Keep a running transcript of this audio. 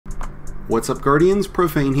What's up, Guardians?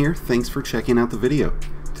 Profane here. Thanks for checking out the video.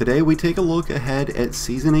 Today we take a look ahead at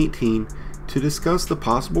Season 18 to discuss the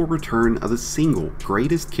possible return of the single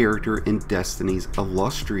greatest character in Destiny's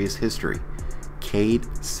illustrious history,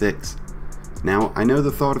 Cayde-6. Now, I know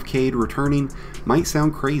the thought of Cayde returning might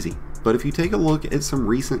sound crazy, but if you take a look at some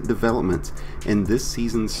recent developments in this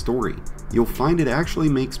season's story, you'll find it actually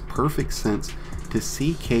makes perfect sense to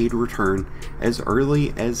see Cayde return as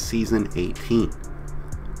early as Season 18.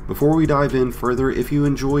 Before we dive in further, if you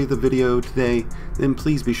enjoy the video today, then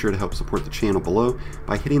please be sure to help support the channel below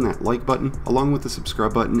by hitting that like button along with the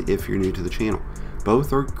subscribe button if you're new to the channel.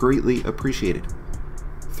 Both are greatly appreciated.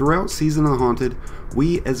 Throughout Season of the Haunted,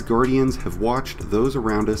 we as Guardians have watched those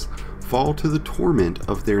around us fall to the torment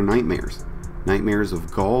of their nightmares. Nightmares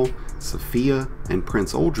of Gaul, Sophia, and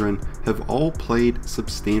Prince Uldren have all played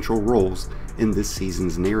substantial roles in this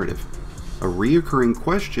season's narrative. A reoccurring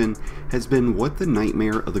question has been what the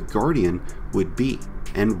nightmare of the Guardian would be,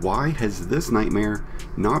 and why has this nightmare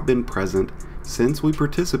not been present since we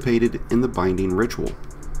participated in the binding ritual?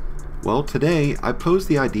 Well, today I pose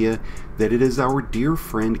the idea that it is our dear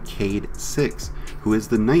friend Cayde-6 who is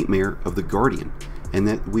the nightmare of the Guardian, and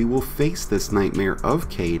that we will face this nightmare of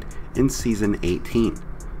Cayde in Season 18.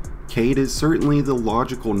 Cayde is certainly the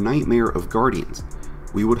logical nightmare of Guardians.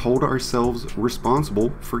 We would hold ourselves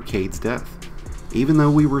responsible for Cayde's death. Even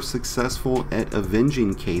though we were successful at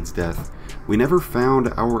avenging Cayde's death, we never found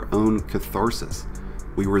our own catharsis.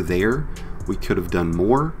 We were there, we could have done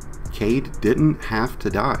more, Cayde didn't have to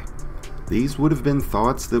die. These would have been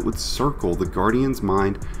thoughts that would circle the Guardian's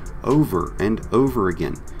mind over and over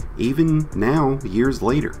again, even now, years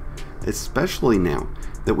later, especially now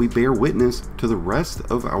that we bear witness to the rest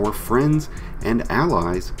of our friends and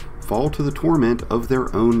allies fall to the torment of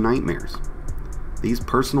their own nightmares. These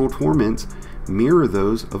personal torments mirror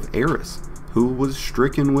those of Eris, who was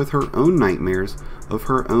stricken with her own nightmares of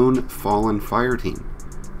her own fallen fireteam.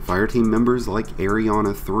 Fireteam members like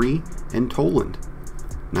Ariana 3 and Toland.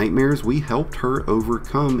 Nightmares we helped her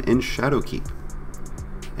overcome in Shadowkeep.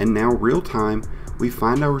 And now, real time, we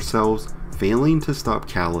find ourselves failing to stop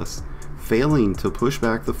Callus, failing to push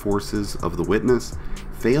back the forces of the Witness,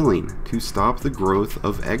 failing to stop the growth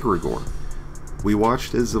of Egregore. We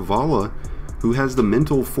watched as Zavala, who has the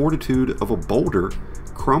mental fortitude of a boulder,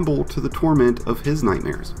 crumble to the torment of his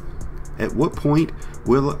nightmares. At what point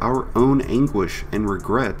will our own anguish and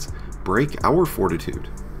regrets break our fortitude?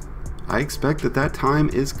 I expect that time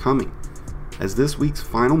is coming. As this week's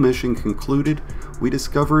final mission concluded, we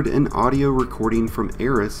discovered an audio recording from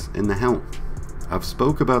Eris in the helm. I've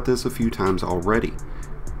spoke about this a few times already.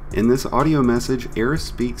 In this audio message, Eris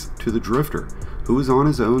speaks to the Drifter, who is on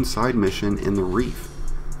his own side mission in the Reef,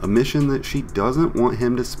 a mission that she doesn't want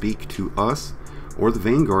him to speak to us or the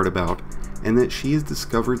Vanguard about, and that she has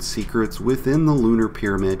discovered secrets within the lunar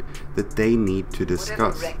pyramid that they need to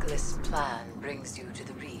discuss. Whatever reckless plan brings you to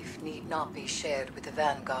the Reef need not be shared with the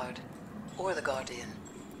Vanguard or the Guardian,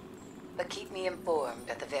 but keep me informed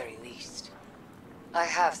at the very least. I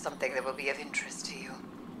have something that will be of interest to you.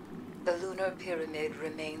 The lunar pyramid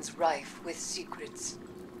remains rife with secrets.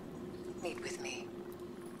 Meet with me,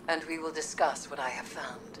 and we will discuss what I have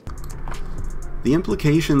found. The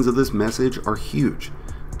implications of this message are huge.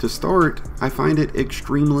 To start, I find it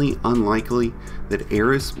extremely unlikely that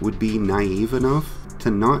Eris would be naive enough to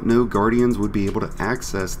not know Guardians would be able to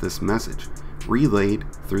access this message,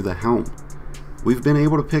 relayed through the helm. We've been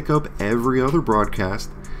able to pick up every other broadcast,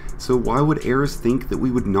 so why would Eris think that we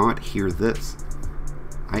would not hear this?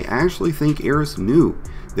 I actually think Eris knew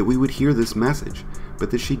that we would hear this message, but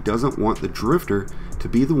that she doesn't want the Drifter to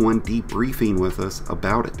be the one debriefing with us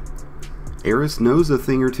about it. Eris knows a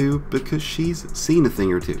thing or two because she's seen a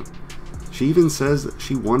thing or two. She even says that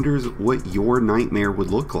she wonders what your nightmare would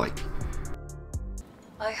look like.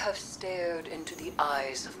 I have stared into the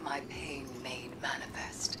eyes of my pain made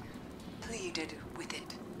manifest, pleaded with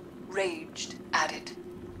it, raged at it.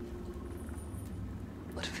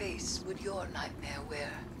 What face would your nightmare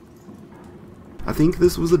wear? I think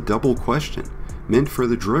this was a double question, meant for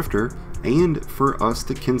the Drifter and for us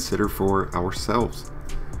to consider for ourselves.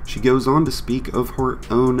 She goes on to speak of her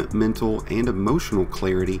own mental and emotional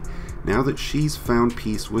clarity now that she's found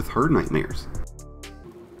peace with her nightmares.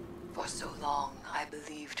 For so long, I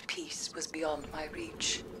believed peace was beyond my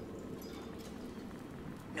reach.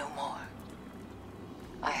 No more.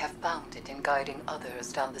 I have found it in guiding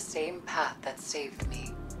others down the same path that saved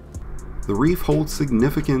me. The Reef holds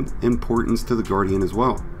significant importance to the Guardian as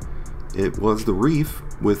well. It was the Reef,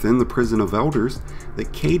 within the Prison of Elders,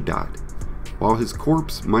 that Cayde died. While his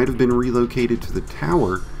corpse might have been relocated to the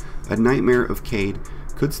Tower, a nightmare of Cayde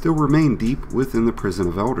could still remain deep within the Prison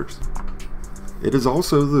of Elders. It is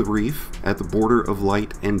also the reef, at the border of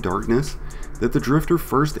light and darkness, that the Drifter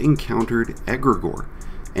first encountered egregore,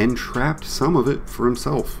 and trapped some of it for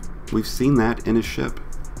himself. We've seen that in his ship.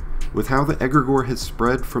 With how the egregore has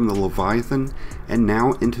spread from the Leviathan and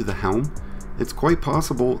now into the helm, it's quite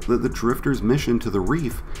possible that the Drifter's mission to the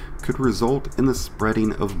reef could result in the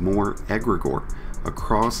spreading of more egregore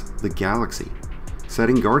across the galaxy,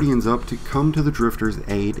 setting Guardians up to come to the Drifter's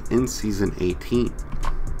aid in Season 18.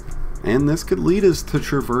 And this could lead us to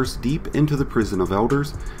traverse deep into the Prison of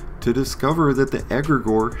Elders to discover that the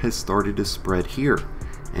egregore has started to spread here,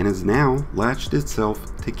 and has now latched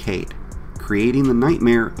itself to Cayde, creating the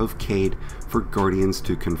nightmare of Cayde for Guardians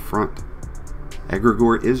to confront.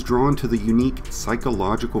 Egregore is drawn to the unique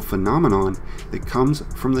psychological phenomenon that comes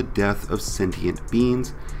from the death of sentient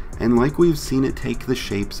beings, and like we've seen it take the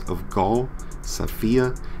shapes of Gaul,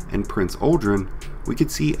 Saphia, and Prince Uldren, we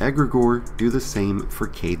could see egregore do the same for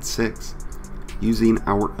Cayde-6, using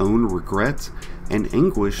our own regrets and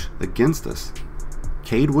anguish against us.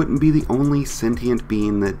 Cayde wouldn't be the only sentient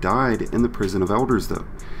being that died in the Prison of Elders though.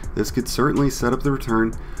 This could certainly set up the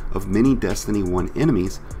return of many Destiny 1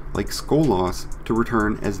 enemies like Skolas to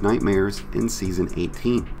return as nightmares in Season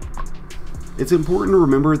 18. It's important to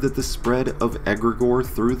remember that the spread of egregore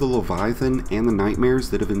through the Leviathan and the nightmares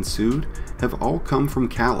that have ensued have all come from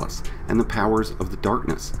Callus and the powers of the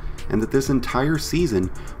darkness, and that this entire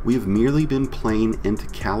season we have merely been playing into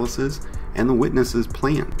Callus's and the Witness's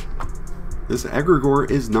plan. This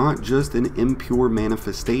egregore is not just an impure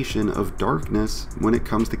manifestation of darkness when it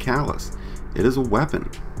comes to Callus, it is a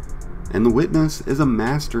weapon. And the Witness is a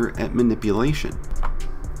master at manipulation.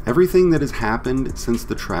 Everything that has happened since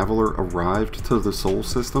the Traveler arrived to the Sol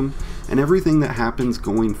system, and everything that happens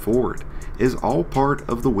going forward, is all part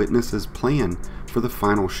of the Witness's plan for the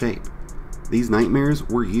final shape. These nightmares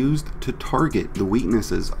were used to target the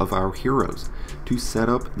weaknesses of our heroes, to set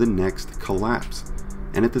up the next collapse.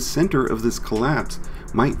 And at the center of this collapse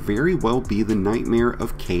might very well be the nightmare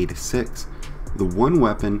of Cayde-6, the one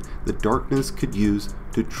weapon the darkness could use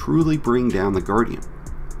to truly bring down the Guardian.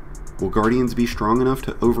 Will Guardians be strong enough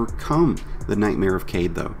to overcome the nightmare of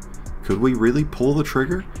Cayde though? Could we really pull the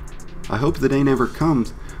trigger? I hope the day never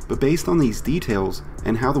comes, but based on these details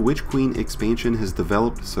and how the Witch Queen expansion has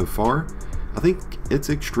developed so far, I think it's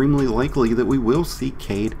extremely likely that we will see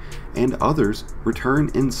Cayde and others return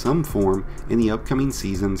in some form in the upcoming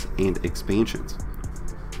seasons and expansions.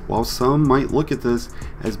 While some might look at this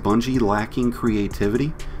as Bungie lacking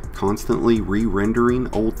creativity, constantly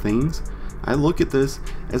re-rendering old things, I look at this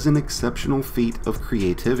as an exceptional feat of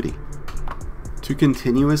creativity. To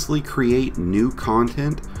continuously create new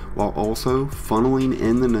content while also funneling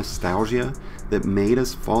in the nostalgia that made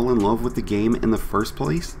us fall in love with the game in the first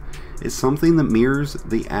place is something that mirrors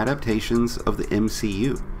the adaptations of the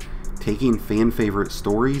MCU, taking fan favorite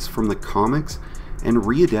stories from the comics and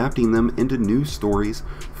readapting them into new stories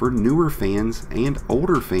for newer fans and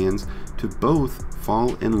older fans to both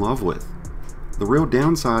fall in love with. The real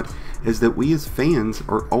downside is that we as fans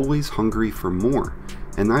are always hungry for more,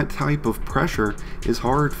 and that type of pressure is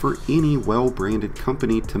hard for any well-branded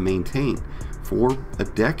company to maintain for a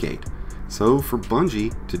decade. So for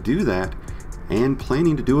Bungie to do that, and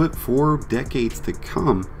planning to do it for decades to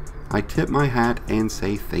come, I tip my hat and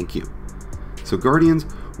say thank you. So Guardians,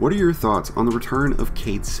 what are your thoughts on the return of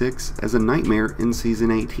Cayde-6 as a nightmare in Season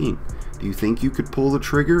 18? Do you think you could pull the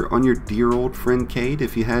trigger on your dear old friend Cayde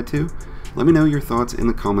if you had to? Let me know your thoughts in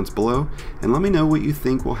the comments below, and let me know what you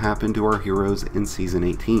think will happen to our heroes in Season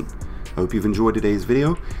 18. I hope you've enjoyed today's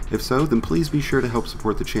video. If so, then please be sure to help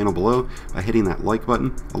support the channel below by hitting that like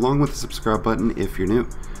button, along with the subscribe button if you're new.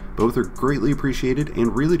 Both are greatly appreciated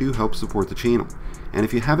and really do help support the channel. And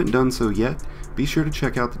if you haven't done so yet, be sure to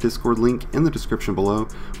check out the Discord link in the description below,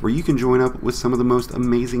 where you can join up with some of the most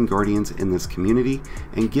amazing Guardians in this community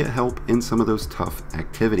and get help in some of those tough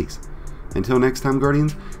activities. Until next time,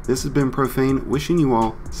 Guardians, this has been Profane, wishing you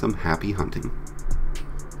all some happy hunting.